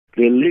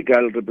The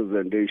legal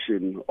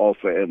representation of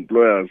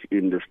employers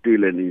in the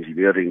steel and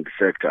engineering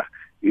sector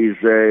is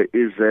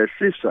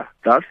CIFSA.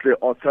 That's the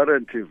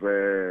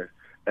authoritative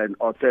and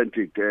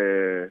authentic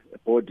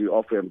body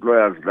of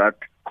employers that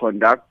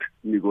conduct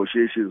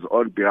negotiations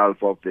on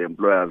behalf of the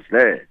employers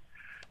there.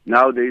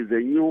 Now there is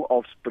a new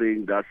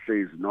offspring that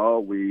says,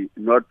 no, we're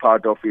not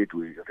part of it.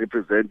 We're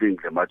representing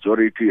the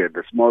majority and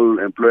the small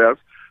employers.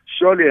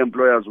 Surely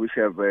employers which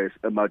have a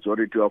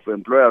majority of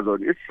employers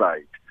on its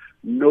side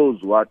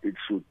knows what it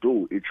should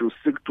do. It should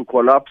seek to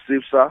collapse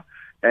CIFSA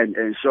and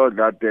ensure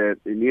that the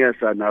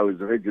Neasa now is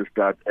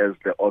registered as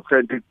the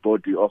authentic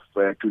body of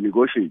to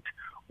negotiate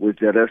with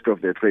the rest of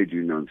the trade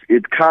unions.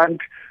 It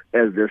can't,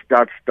 as the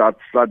start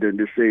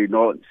suddenly say,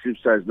 no,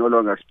 CIFSA is no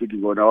longer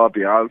speaking on our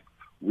behalf.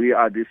 We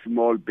are the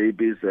small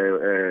babies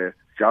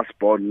just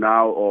born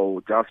now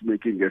or just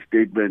making a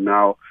statement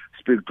now.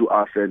 Speak to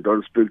us and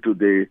don't speak to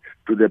the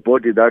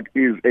body that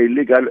is a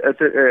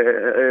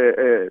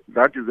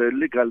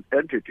legal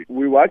entity.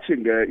 We're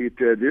watching it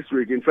this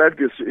week. In fact,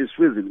 it's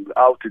fizzing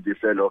out this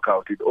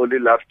lockout. It only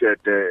lasted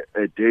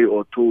a day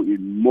or two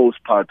in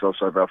most parts of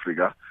South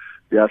Africa.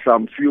 There are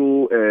some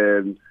few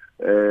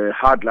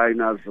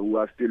hardliners who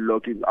are still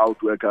locking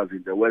out workers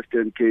in the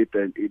Western Cape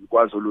and in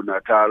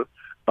KwaZulu-Natal.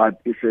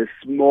 But it's a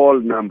small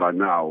number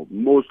now.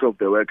 Most of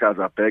the workers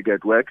are back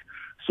at work.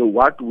 So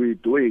what we're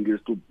doing is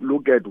to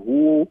look at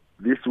who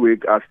this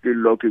week are still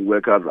locking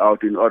workers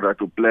out in order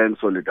to plan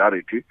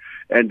solidarity.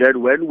 And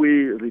then when we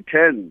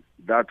return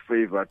that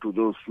favor to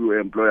those few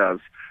employers,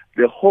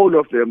 the whole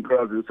of the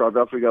employers in South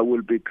Africa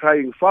will be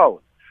crying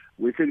foul.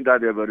 We think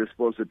that they have a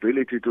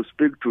responsibility to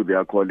speak to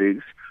their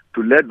colleagues,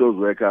 to let those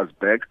workers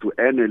back, to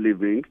earn a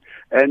living,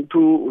 and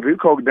to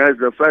recognize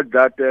the fact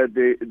that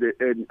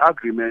an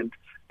agreement,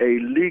 a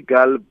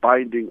legal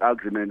binding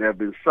agreement, have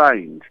been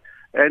signed,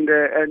 and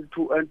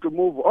to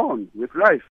move on with life.